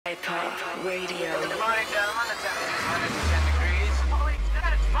Viper Radio. Good morning, gentlemen. The temperature is 110 degrees. Holy shit,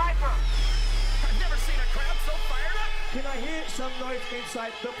 it's Viper! I've never seen a crowd so fired up! Can I hear some noise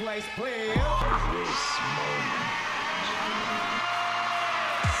inside the place, please?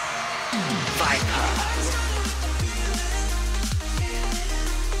 Viper.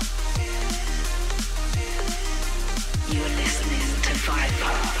 You're listening to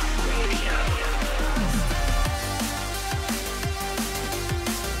Viper Radio.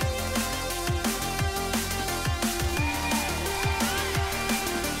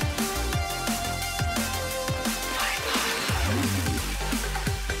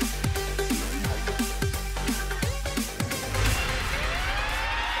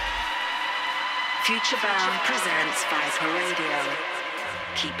 Futurebound presents Viper Radio.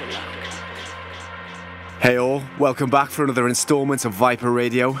 Keep it locked. Hey all, welcome back for another installment of Viper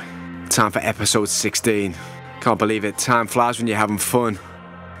Radio. Time for episode 16. Can't believe it, time flies when you're having fun.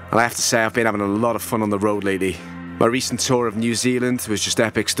 And I have to say I've been having a lot of fun on the road lately. My recent tour of New Zealand was just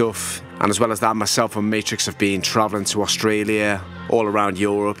epic stuff. And as well as that, myself and Matrix have been travelling to Australia, all around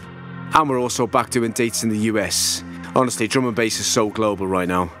Europe. And we're also back doing dates in the US. Honestly, drum and bass is so global right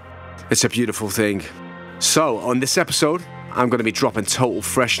now. It's a beautiful thing. So, on this episode, I'm going to be dropping total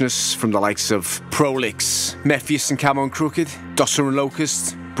freshness from the likes of Prolix, Mefjus and Camo Krooked,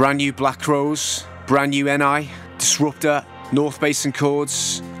 Dossa&Locuzzed, brand new Blvck Crowz, brand new Enei, Disrupta, Northbase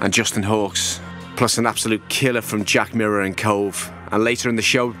Chords, and Justin Hawkes. Plus an absolute killer from Jack Mirror and Kove. And later in the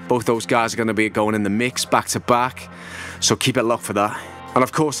show, both those guys are going to be going in the mix back to back. So keep it locked for that. And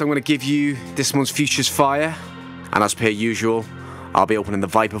of course, I'm going to give you this month's Futures Fire. And as per usual, I'll be opening the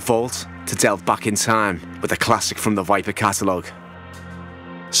Viper Vault to delve back in time with a classic from the Viper catalogue.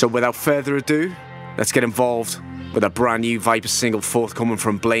 So without further ado, let's get involved with a brand new Viper single forthcoming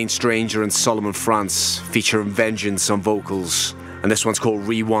from Blaine Stranger and Solomon France, featuring ft.Venjance on vocals. And this one's called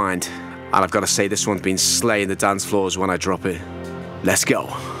Rewind. And I've got to say, this one's been slaying the dance floors when I drop it. Let's go.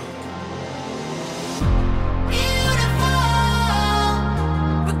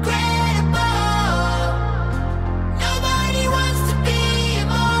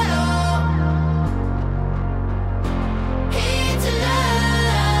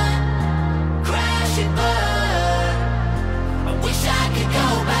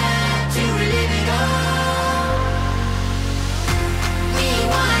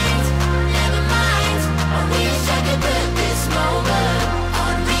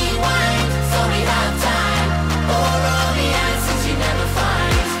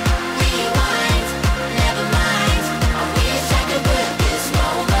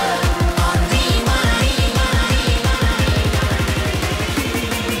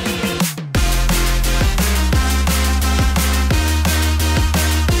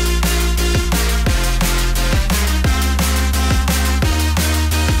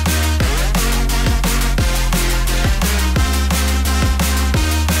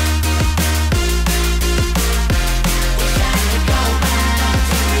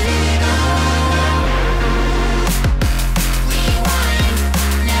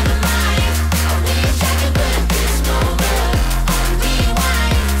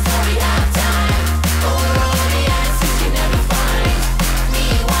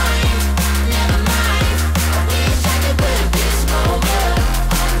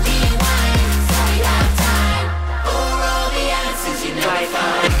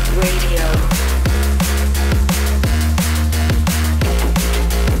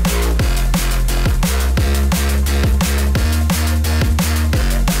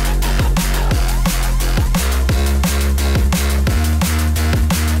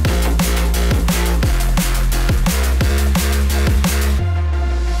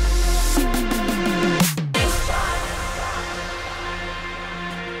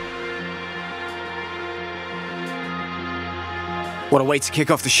 What a way to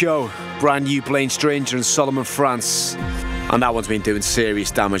kick off the show. Brand new Blaine Stranger and Solomon France. And that one's been doing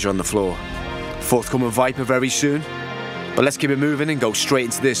serious damage on the floor. Forthcoming Viper very soon. But let's keep it moving and go straight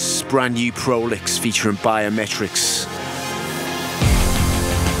into this brand new Prolix featuring Biometrix.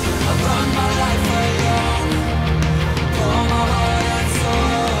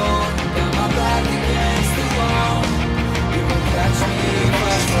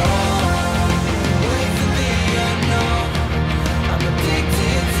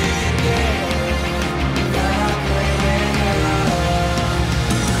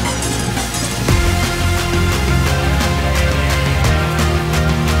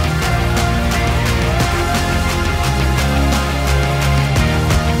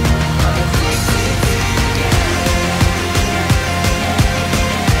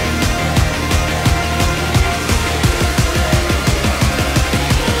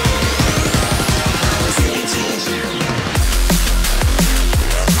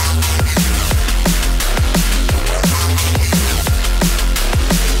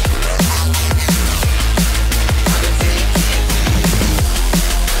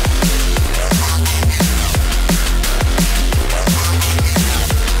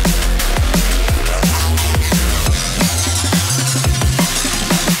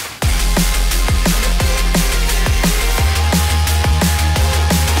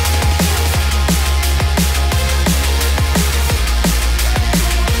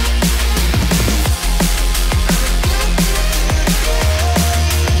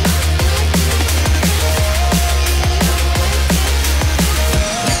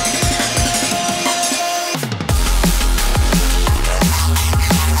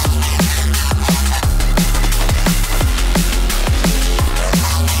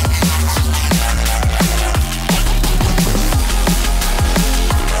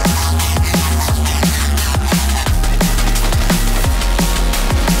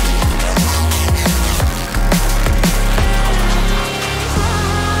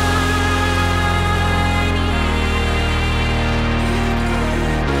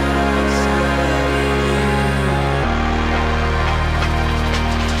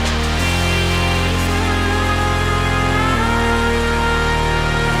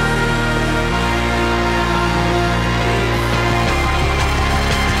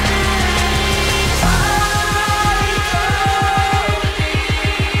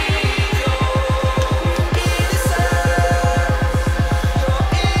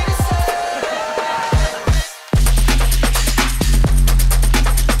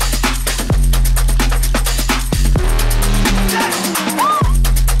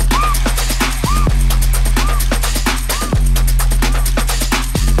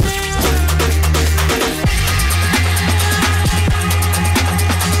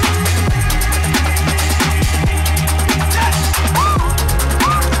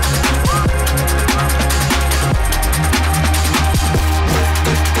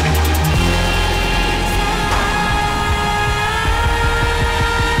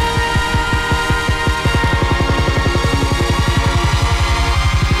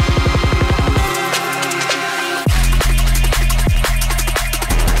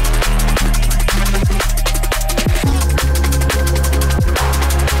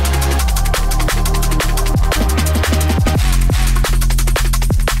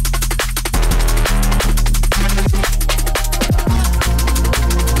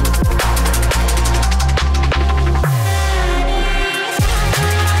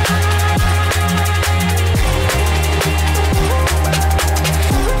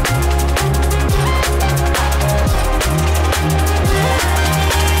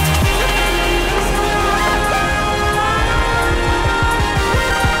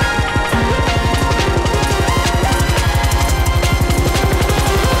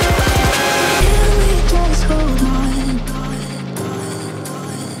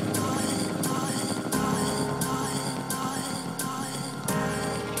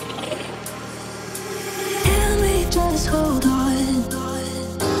 just hold on.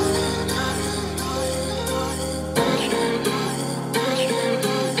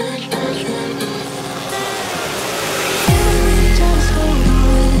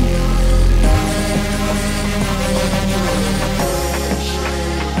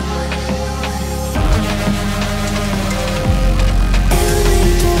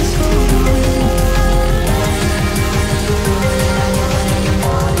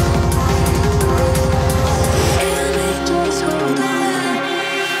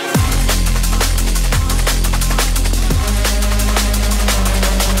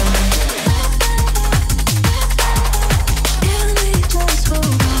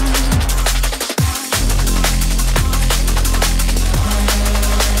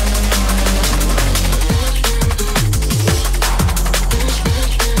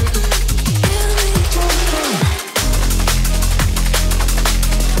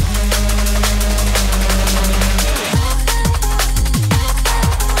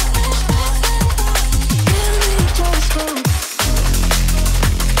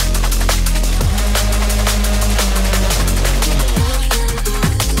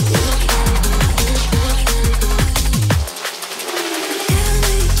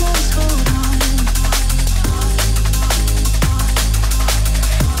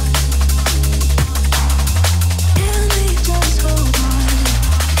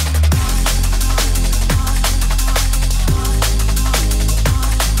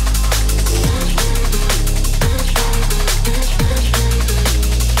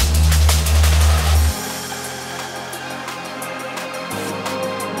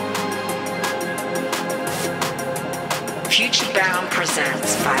 Futurebound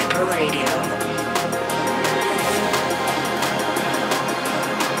presents Viper Radio.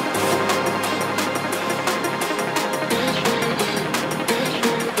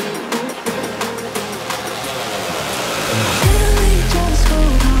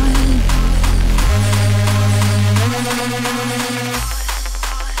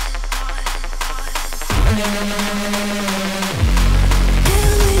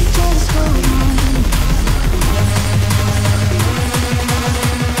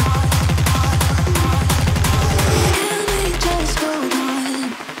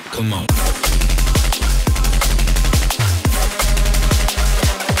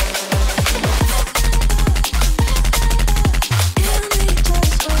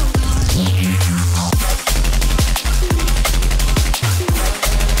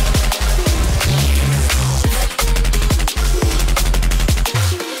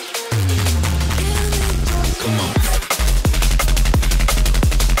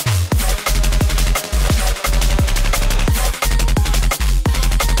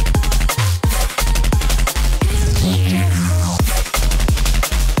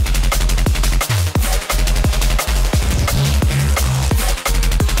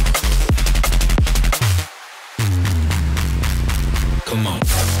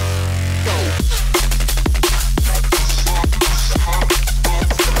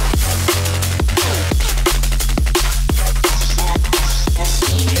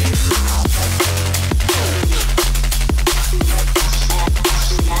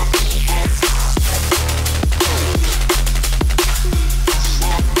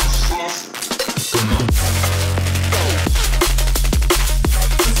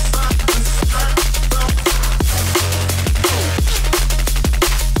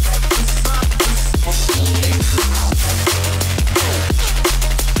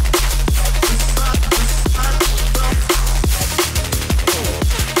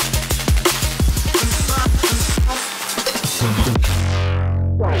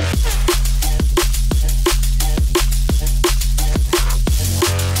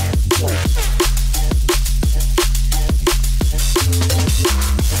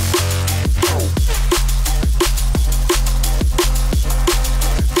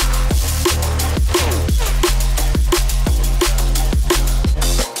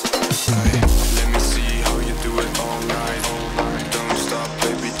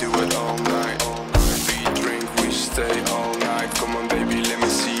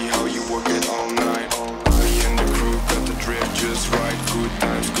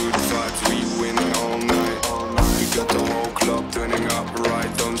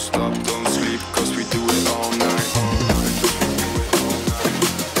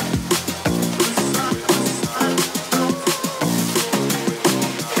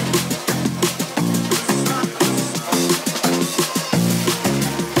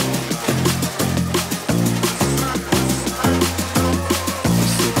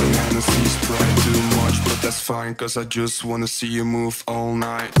 Cause I just wanna see you move all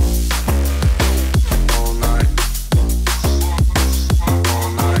night.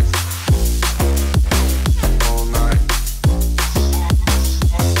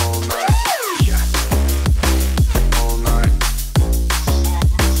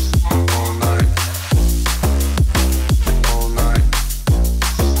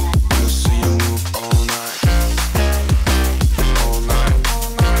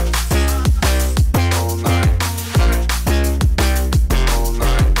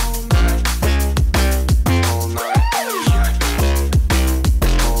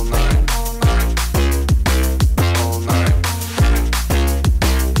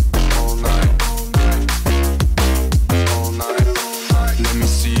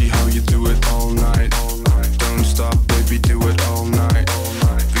 see how you do it all night. Don't stop, baby, do it all night.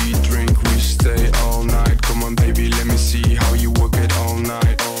 We drink, we stay all night. Come on, baby, let me see how you work it all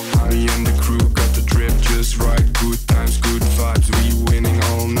night. Me and the crew got the drip just right. Good times, good vibes, we winning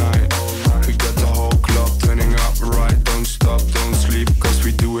all night. We got the whole club turning up right. Don't stop, don't sleep, cause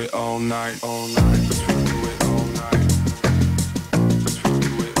we do it all night. Cause we do it all night. Cause we do it all night. Cause we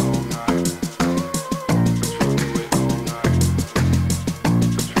do it all night.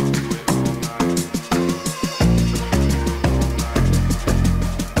 Cause we do it all night.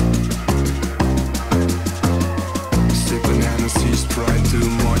 Sipping Hennessy's pride too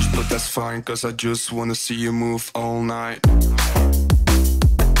much, but that's fine, cause I just wanna see you move all night.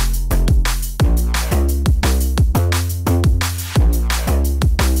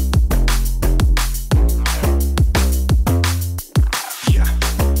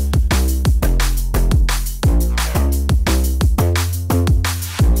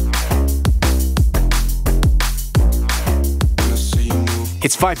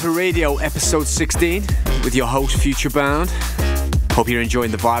 It's Viper Radio, episode 16, with your host, Futurebound. Hope you're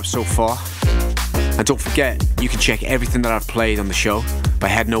enjoying the vibe so far. And don't forget, you can check everything that I've played on the show by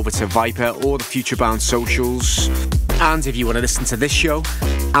heading over to Viper or the Futurebound socials. And if you want to listen to this show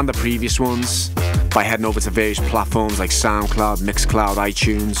and the previous ones, by heading over to various platforms like SoundCloud, Mixcloud,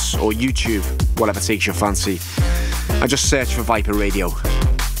 iTunes, or YouTube, whatever takes your fancy. And just search for Viper Radio.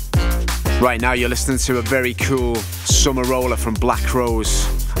 Right now you're listening to a very cool summer roller from Blvck Crowz,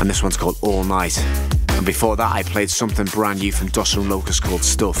 and this one's called All Night. And before that I played something brand new from Dossa&Locuzzed called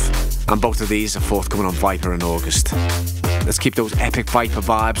Stuff. And both of these are forthcoming on Viper in August. Let's keep those epic Viper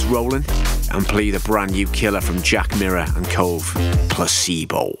vibes rolling and play the brand new killer from Jack Mirror and Kove,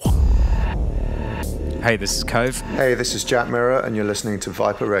 Placebo. Hey, this is Kove. Hey, this is Jack Mirror, and you're listening to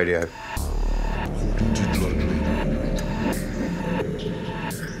Viper Radio.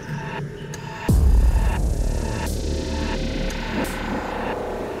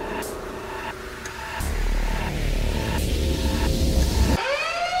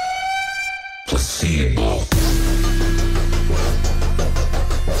 Placebo.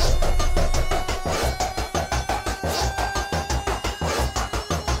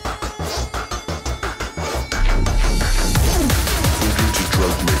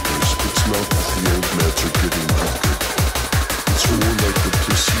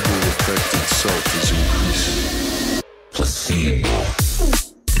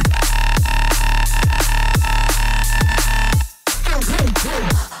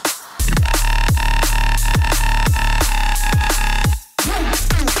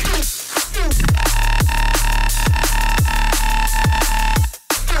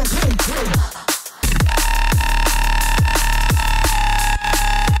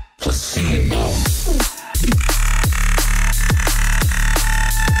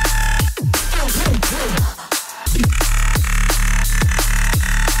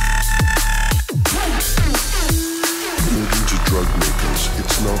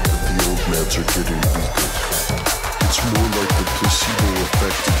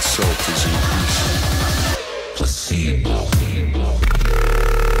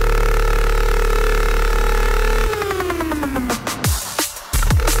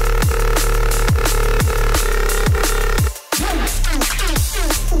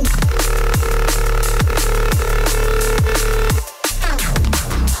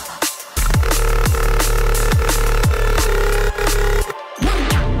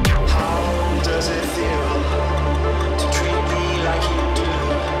 Does it feel to treat me like you do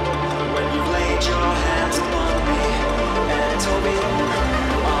when you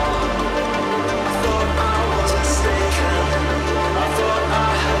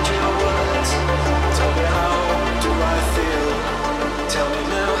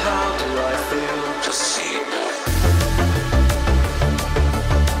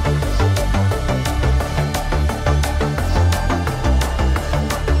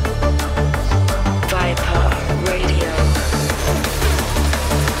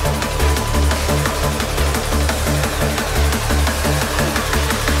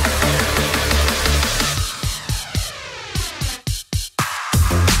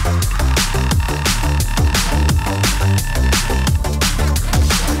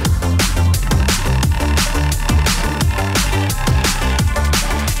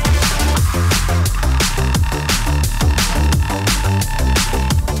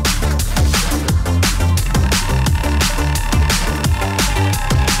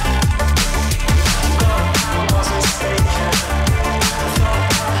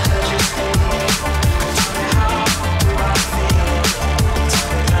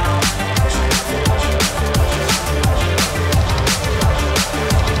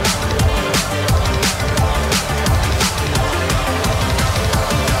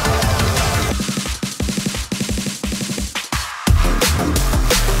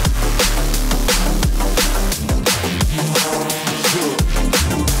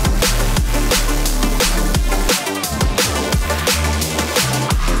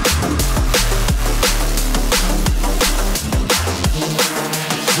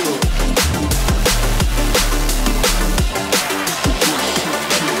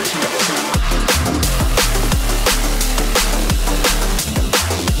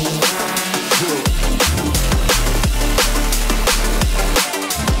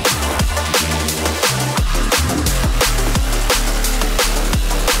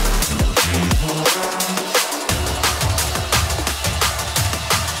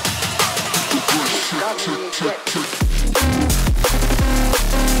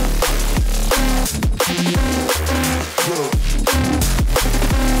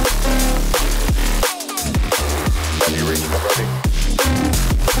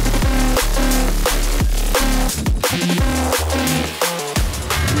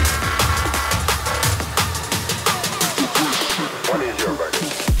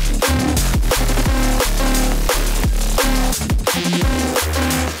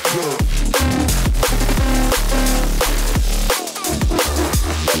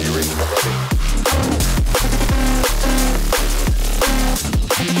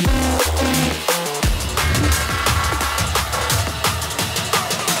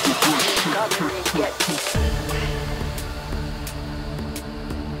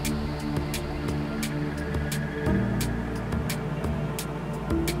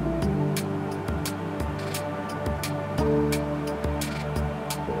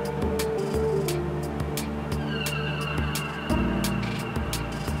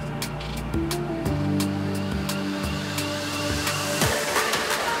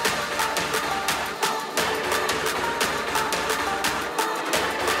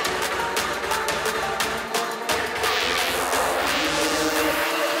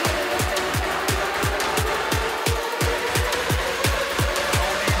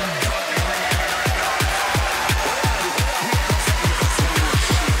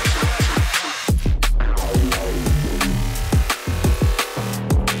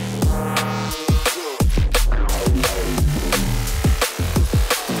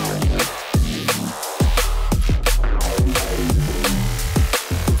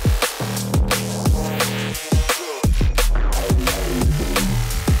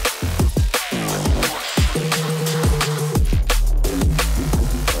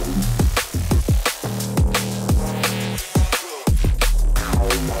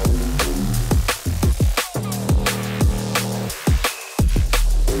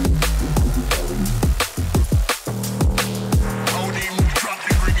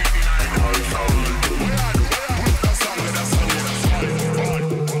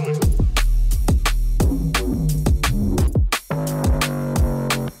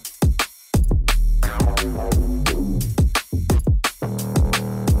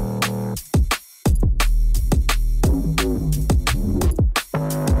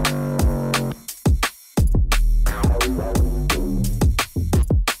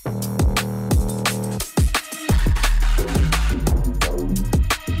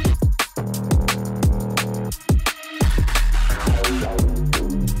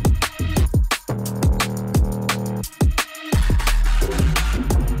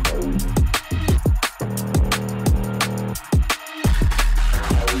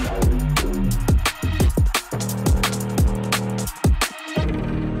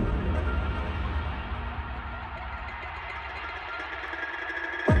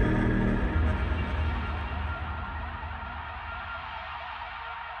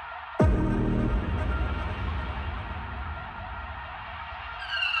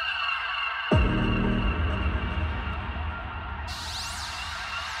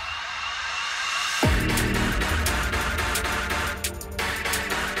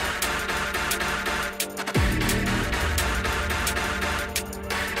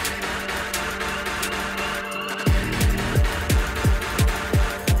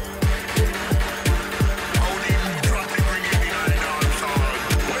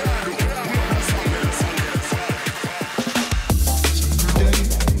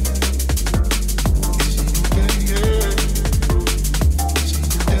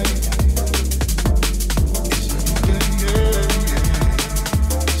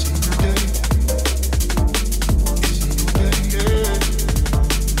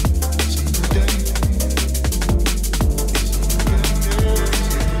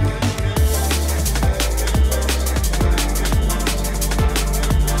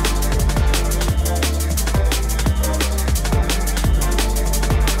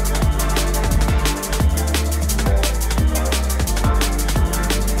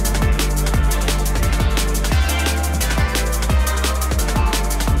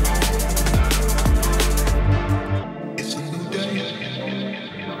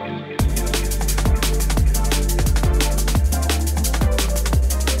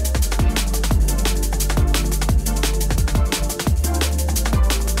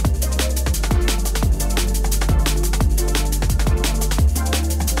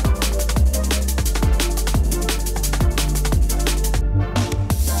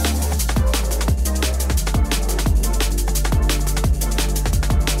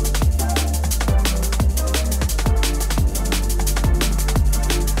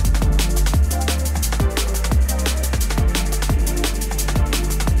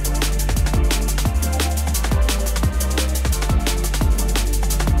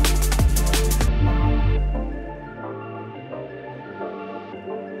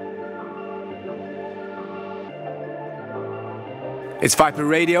It's Viper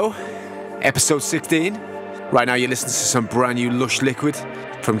Radio, episode 16. Right now you're listening to some brand new Lush Liquid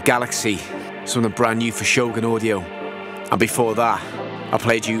from Galaxy, something brand new for Shogun Audio. And before that, I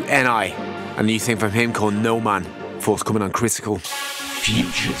played you Enei, a new thing from him called No Man, forthcoming on Critical.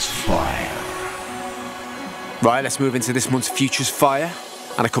 Futures Fire. Right, let's move into this month's Futures Fire,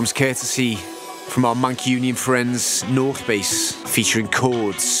 and it comes courtesy from our Mank Union friends Northbase, featuring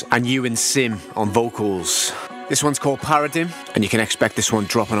Chords and Ewan Sim on vocals. This one's called Paradigm, and you can expect this one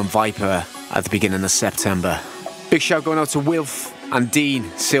dropping on Viper at the beginning of September. Big shout going out to Wilf and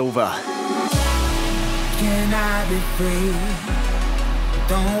Dean Silver. Can I be free?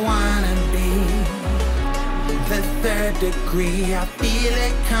 Don't wanna be the third degree. I feel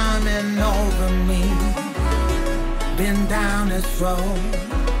it coming over me. Been down this road,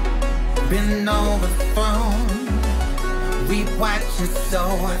 been overthrown. We watch it, so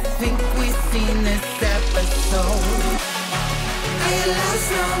I think we've seen this episode. Are you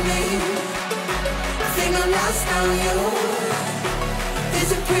lost on me? I think I'm lost on you.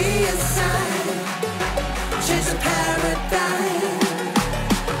 Is it pre-assigned? Change the paradigm.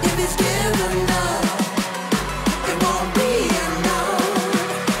 If it's given up, it won't be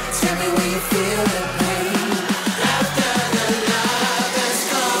enough. Tell me when you feel the pain. After the love is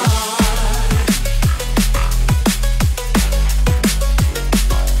gone.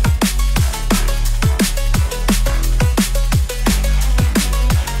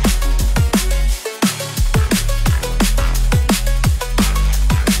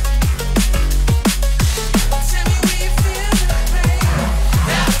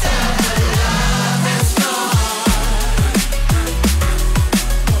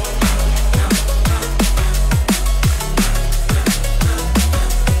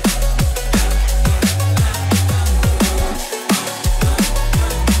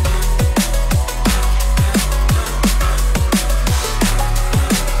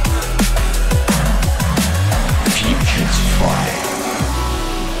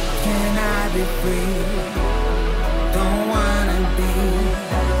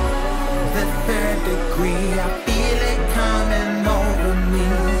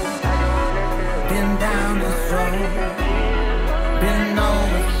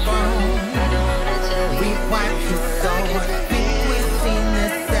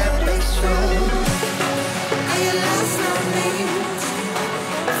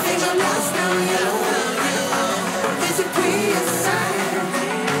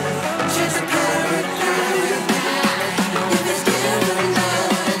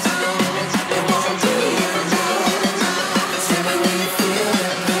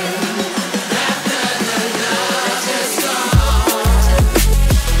 Just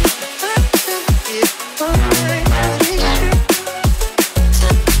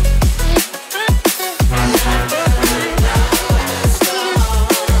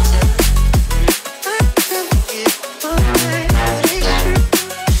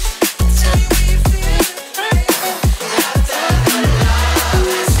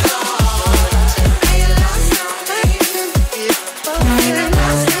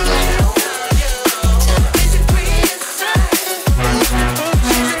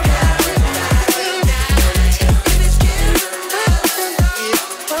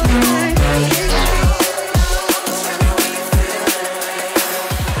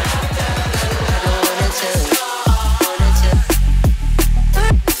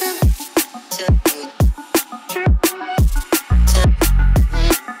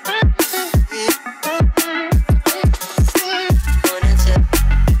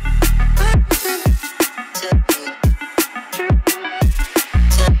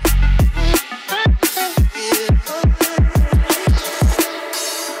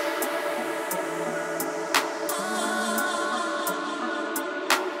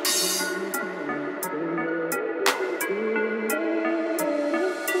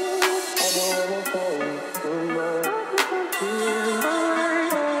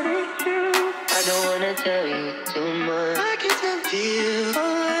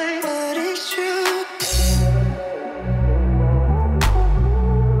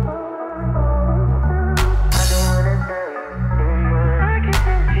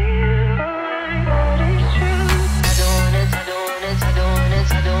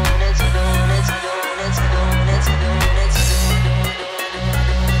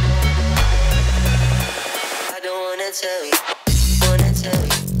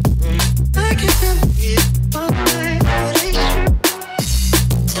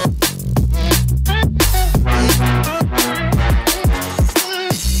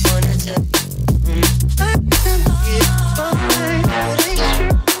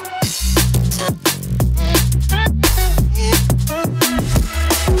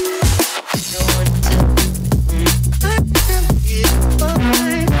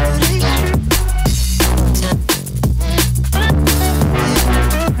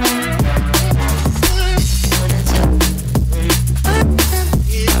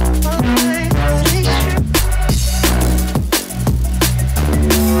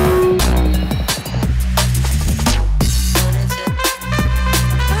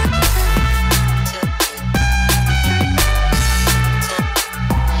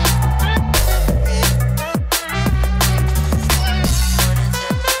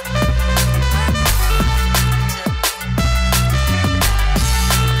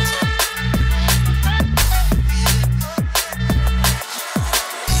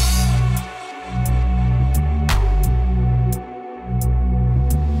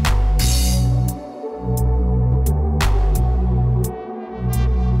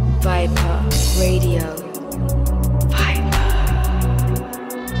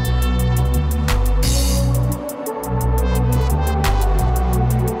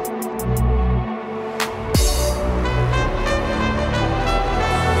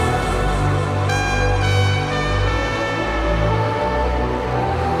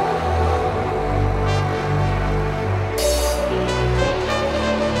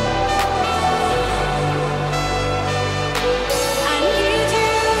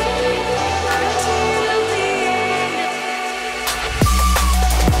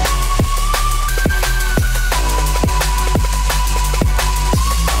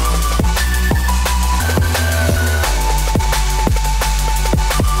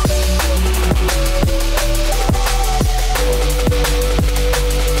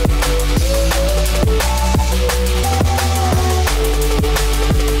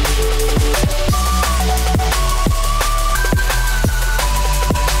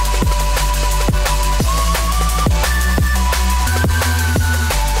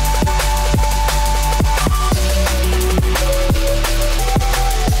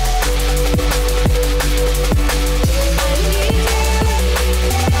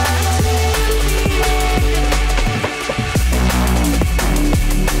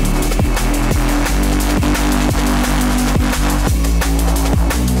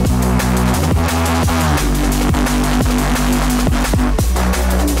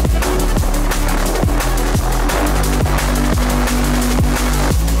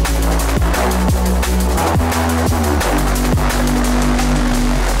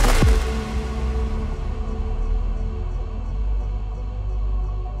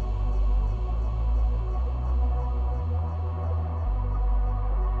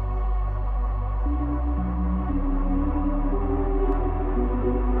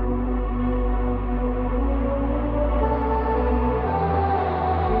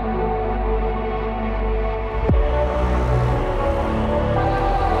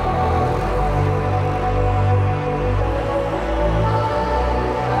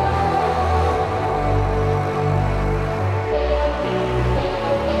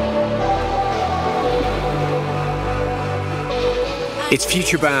It's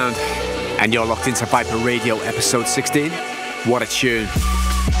Futurebound, and you're locked into Viper Radio episode 16. What a tune.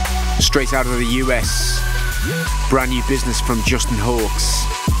 Straight out of the US. Brand new business from Justin Hawkes,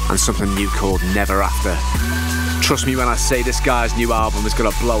 and something new called Neverafter. Trust me when I say this guy's new album is going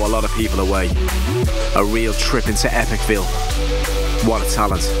to blow a lot of people away. A real trip into Epicville. What a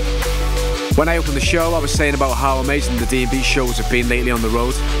talent. When I opened the show, I was saying about how amazing the D&B shows have been lately on the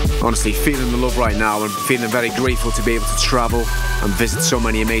road. Honestly, feeling the love right now and feeling very grateful to be able to travel and visit so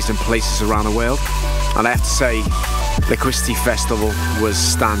many amazing places around the world. And I have to say, the Christie Festival was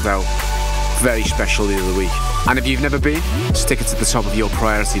standout. Very special the other week. And if you've never been, stick it to the top of your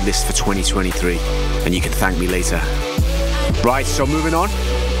priority list for 2023, and you can thank me later. Right, so moving on,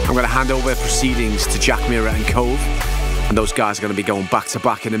 I'm going to hand over proceedings to Jack Mirror and Kove, and those guys are going to be going back to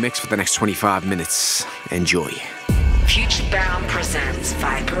back in the mix for the next 25 minutes. Enjoy. Futurebound presents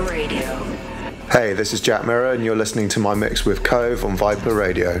Viper Radio. Hey, this is Jack Mirror, and you're listening to my mix with Kove on Viper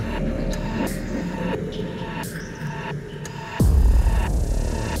Radio.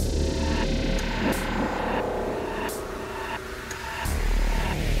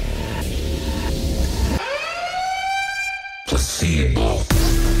 Placebo.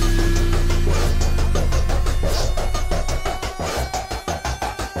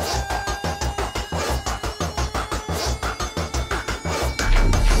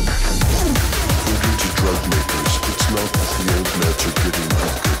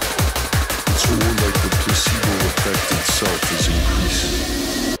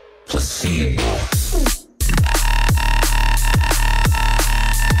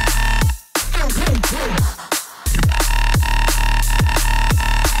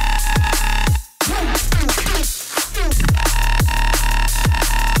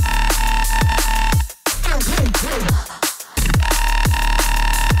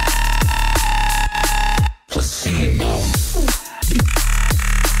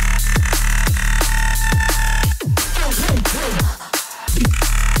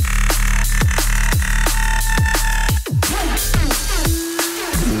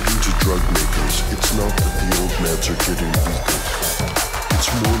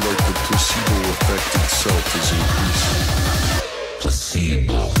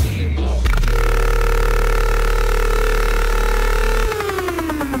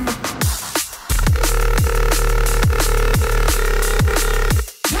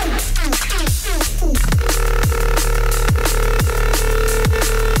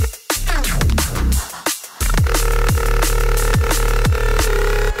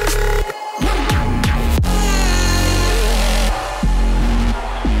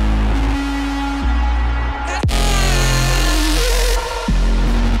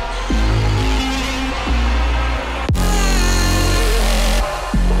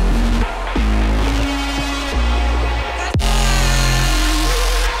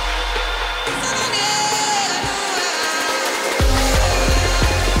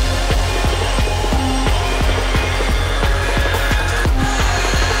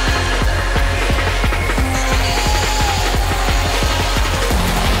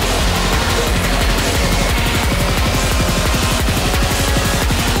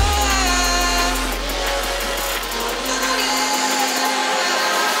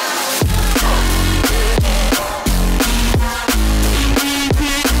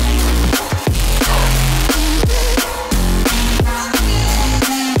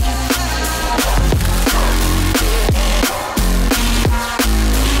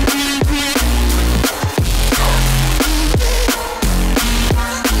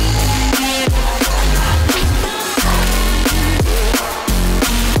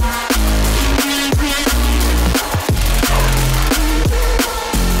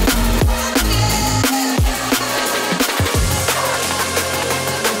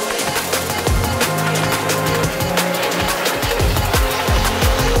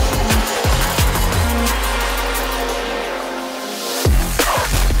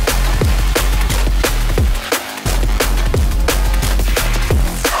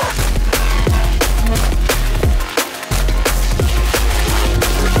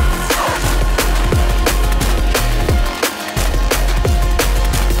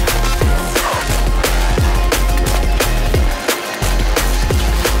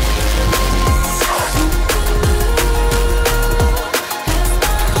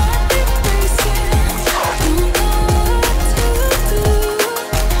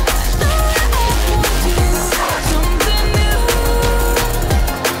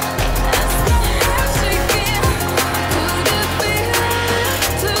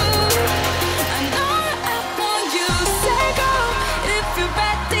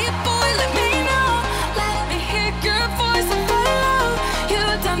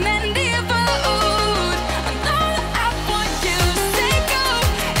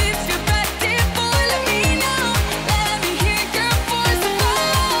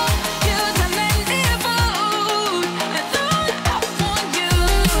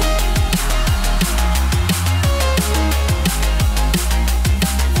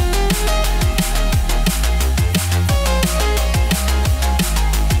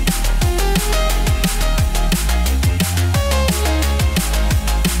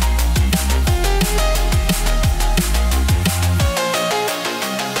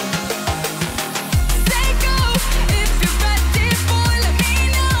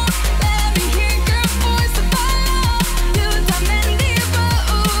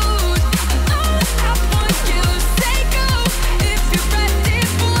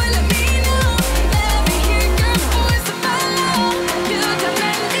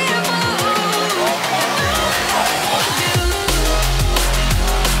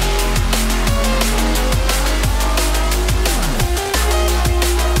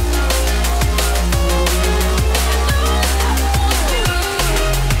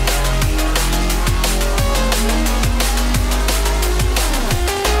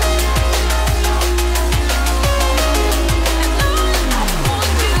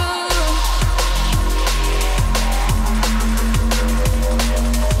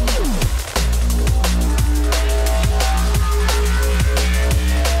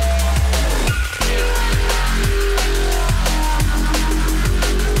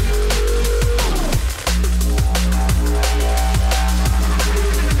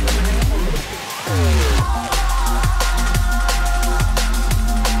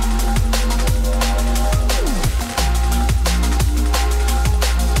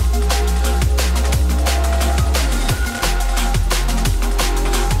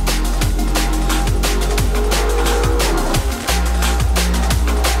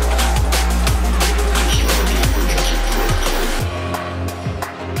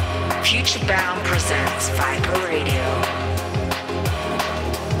 Futurebound presents Viper Radio.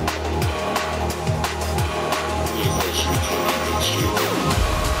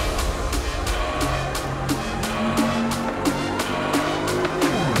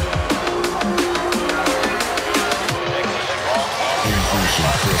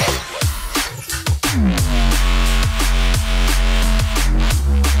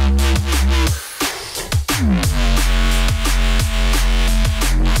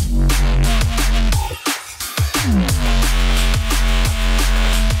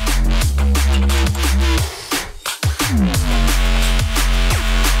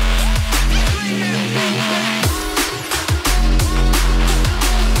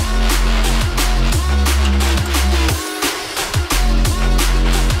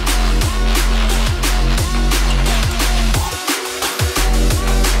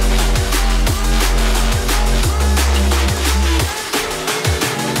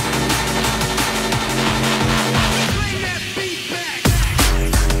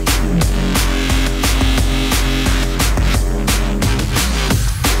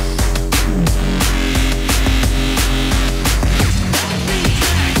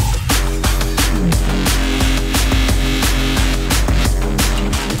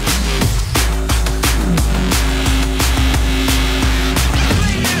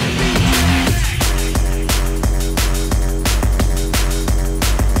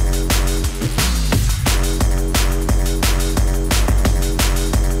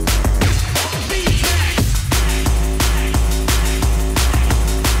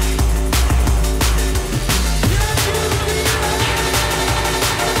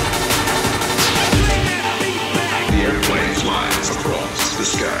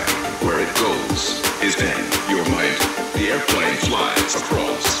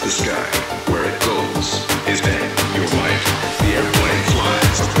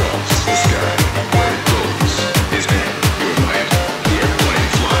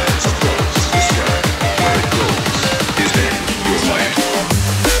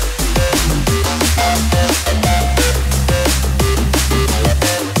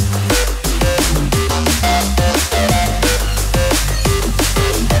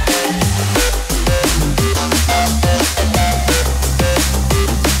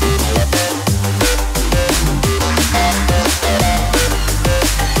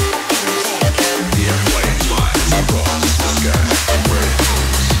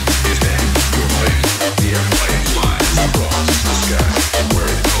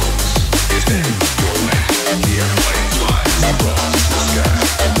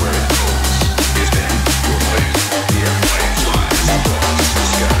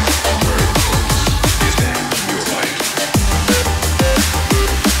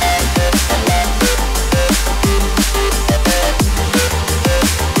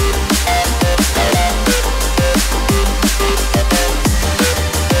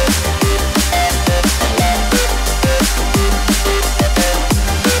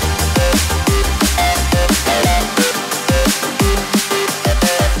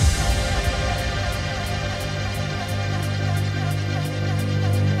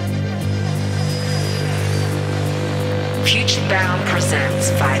 Futurebound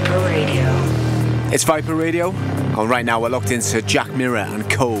presents Viper Radio. It's Viper Radio, and right now we're locked into Jack Mirror and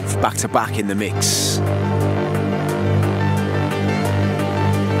Kove back to back in the mix.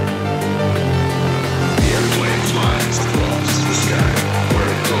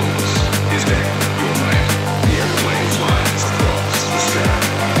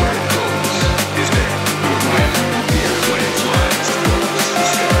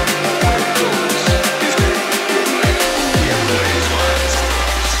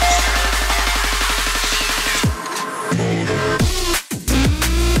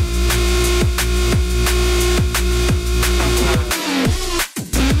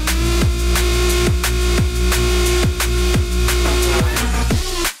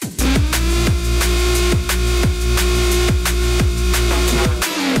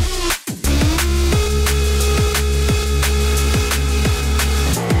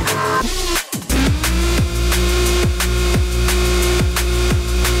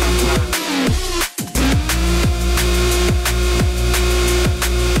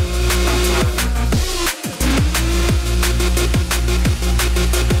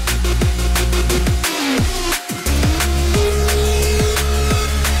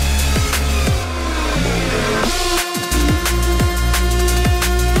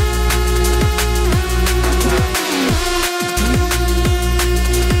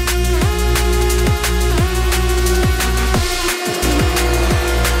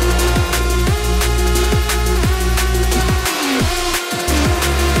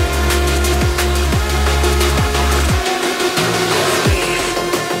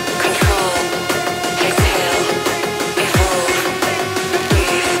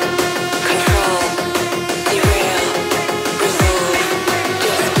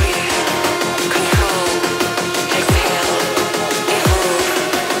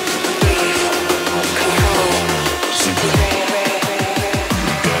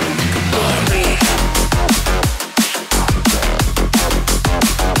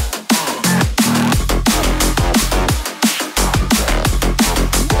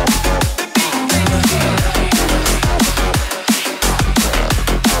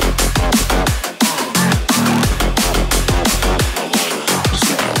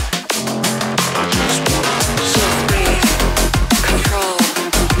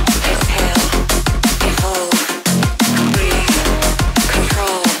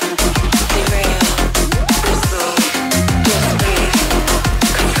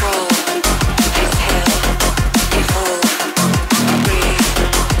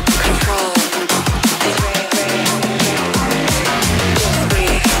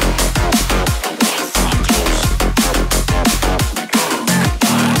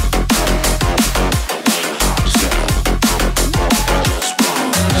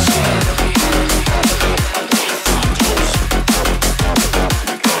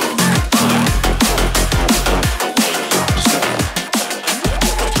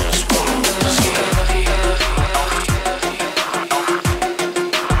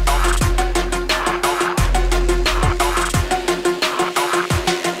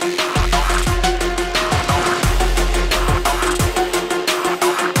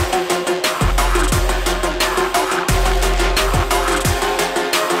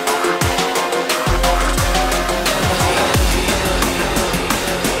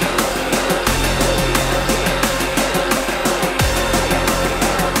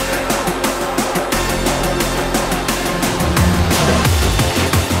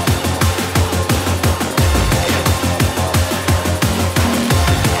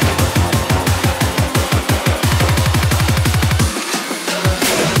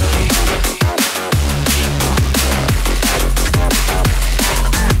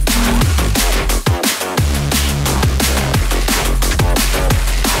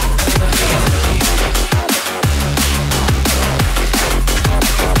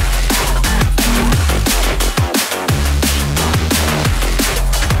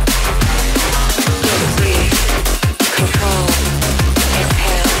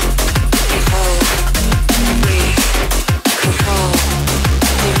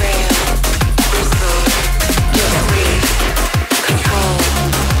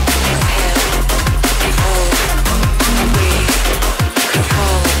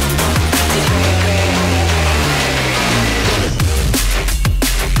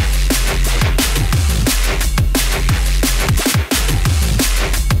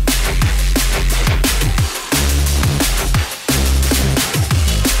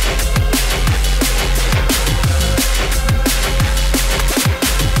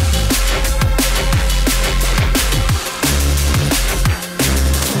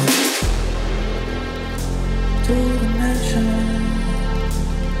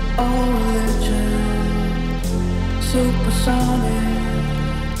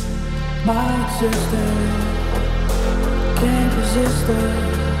 My existence can't resist it.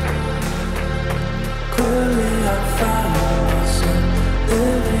 Clearly I found myself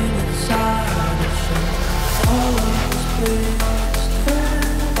living inside a shell. All of this wasted.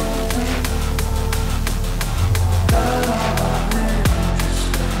 Got all my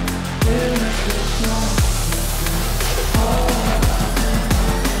interest in this long.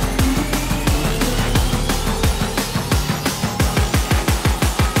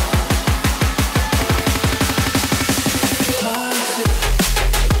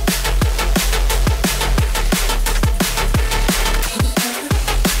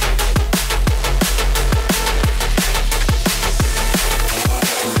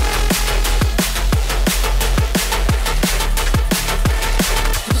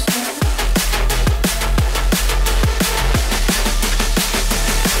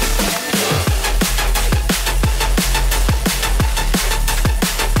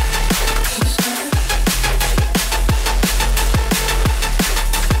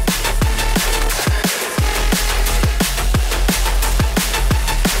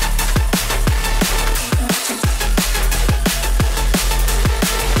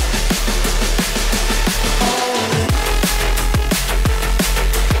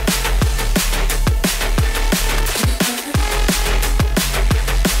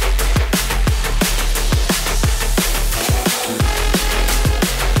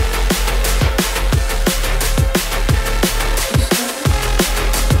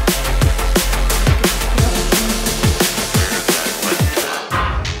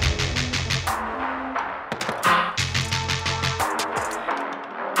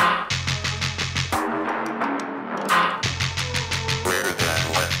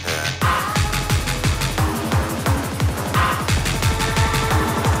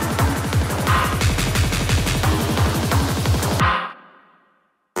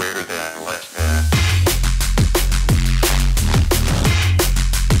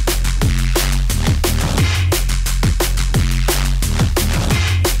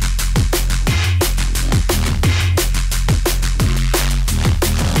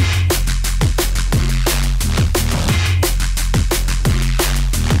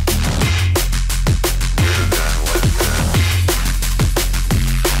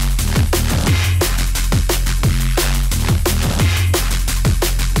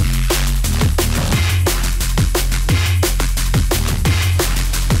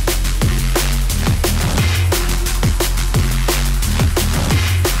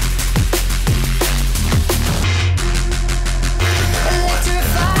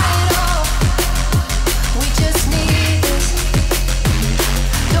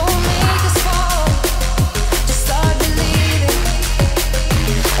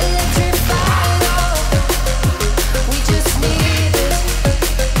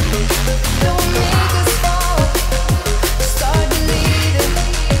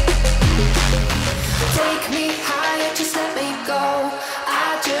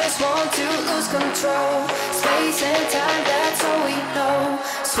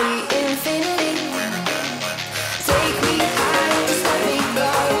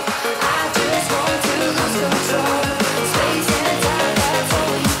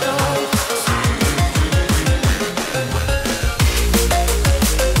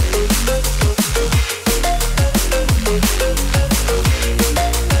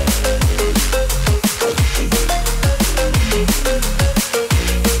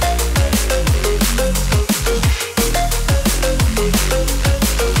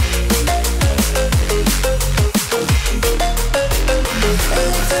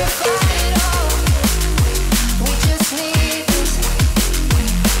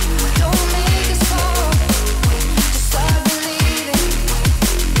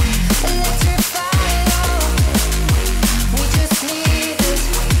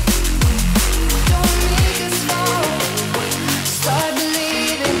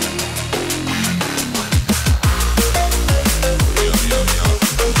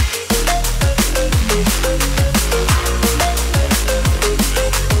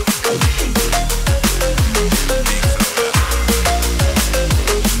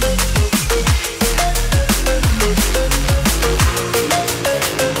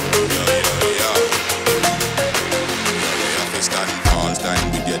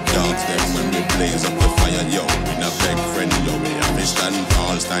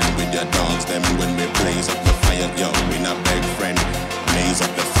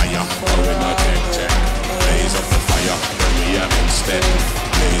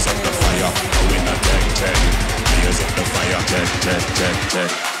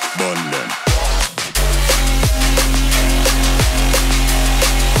 Burn them.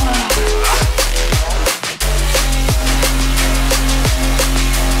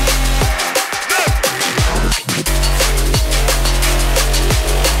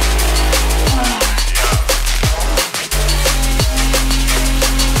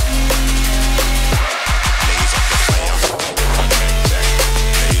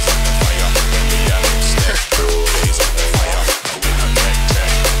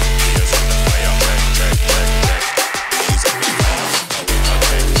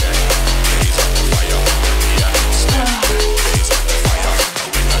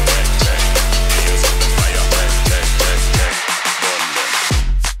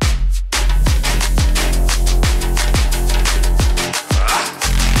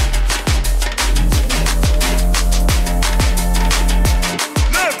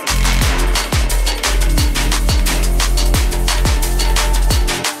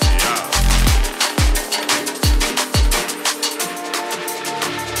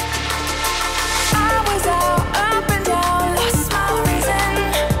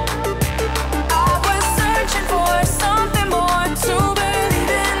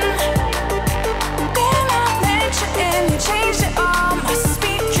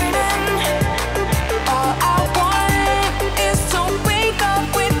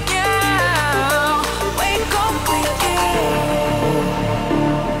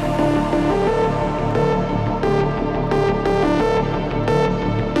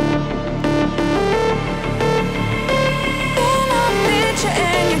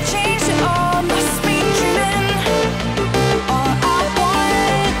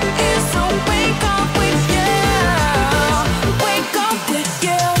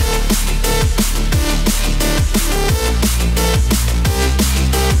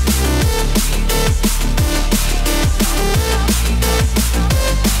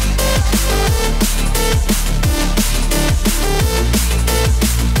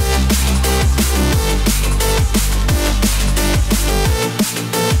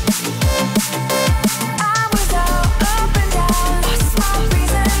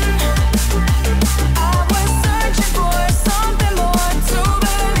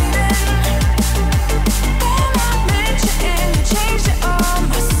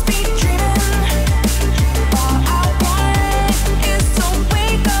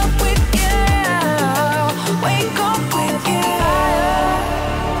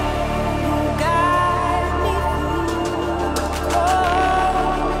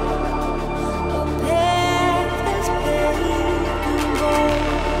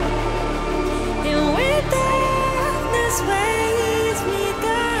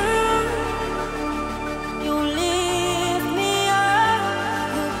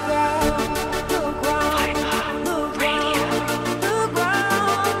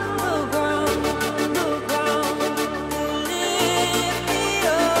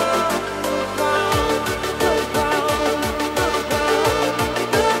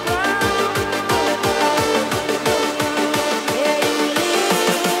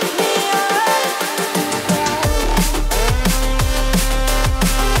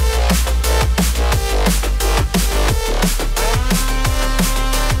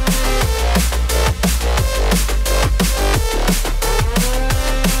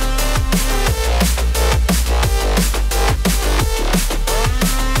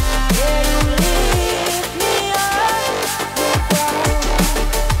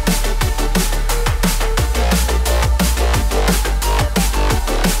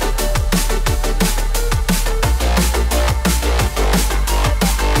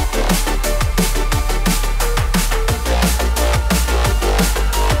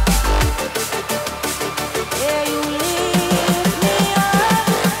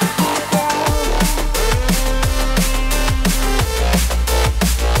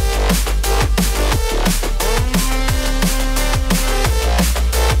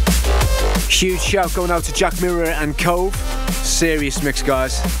 Huge shout going out to Jack Mirror and Kove. Serious mix,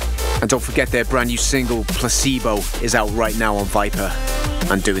 guys. And don't forget their brand new single, Placebo, is out right now on Viper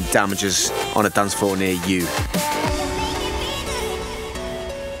and doing damages on a dance floor near you.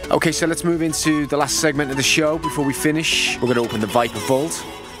 Okay, so let's move into the last segment of the show before we finish. We're going to open the Viper Vault,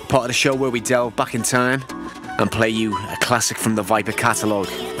 part of the show where we delve back in time and play you a classic from the Viper catalogue.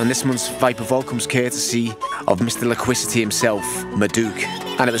 And this month's Viper Vault comes courtesy of Mr. Loquacity himself, Maduk.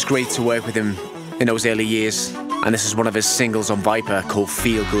 And it was great to work with him in those early years. And this is one of his singles on Viper called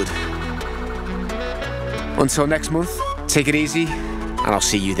Feel Good. Until next month, take it easy, and I'll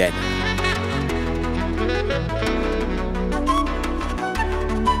see you then.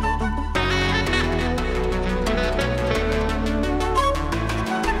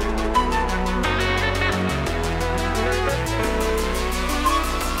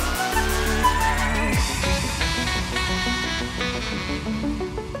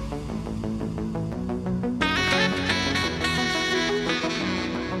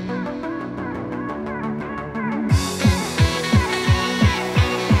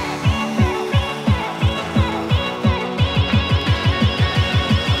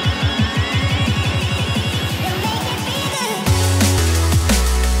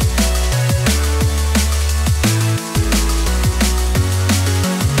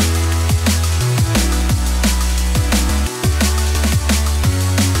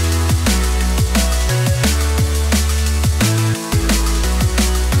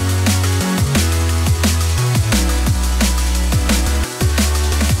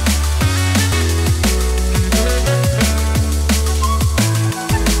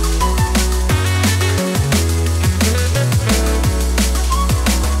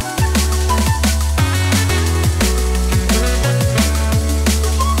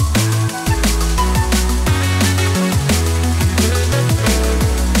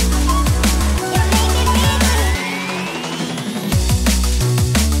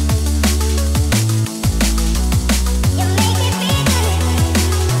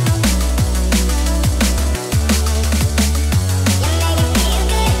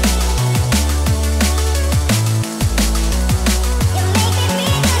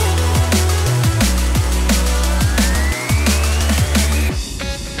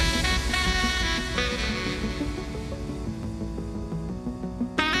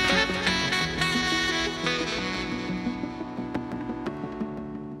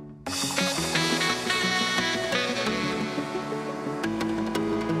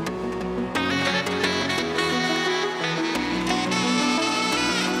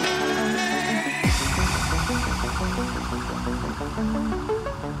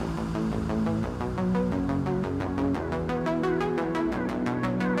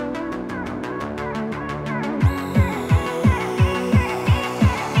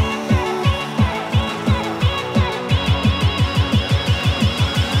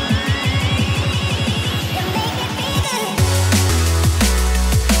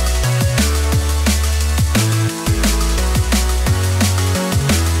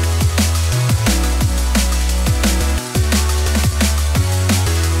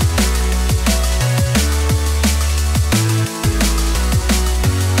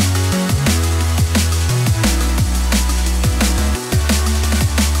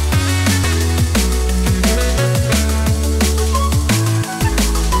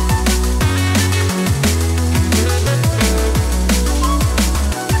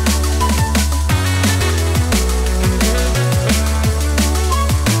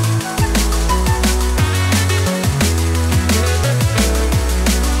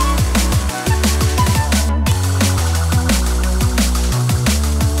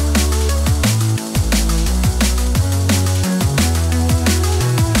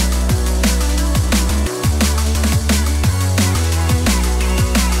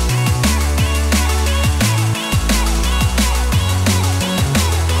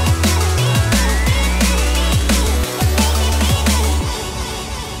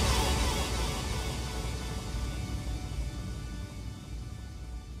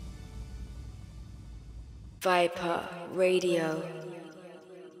 Viper Radio.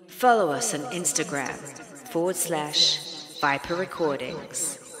 Follow us on Instagram /Viper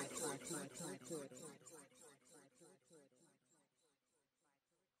Recordings.